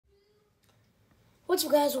What's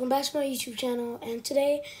up, guys? Welcome back to my YouTube channel, and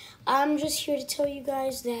today I'm just here to tell you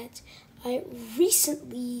guys that I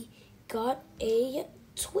recently got a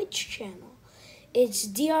Twitch channel. It's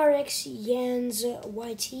DRX Yans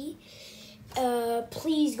YT.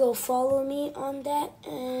 Please go follow me on that,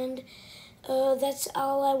 and that's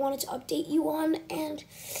all I wanted to update you on, and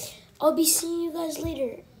I'll be seeing you guys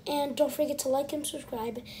later. And don't forget to like and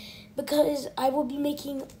subscribe, because I will be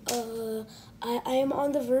making I am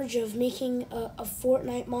on the verge of making a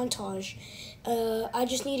Fortnite montage. I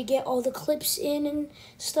just need to get all the clips in and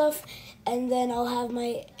stuff, and then I'll have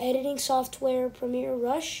my editing software, Premiere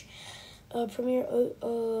Rush, Adobe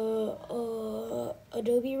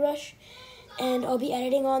Rush, and I'll be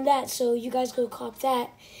editing on that, so you guys go cop that,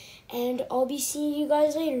 and I'll be seeing you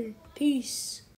guys later. Peace.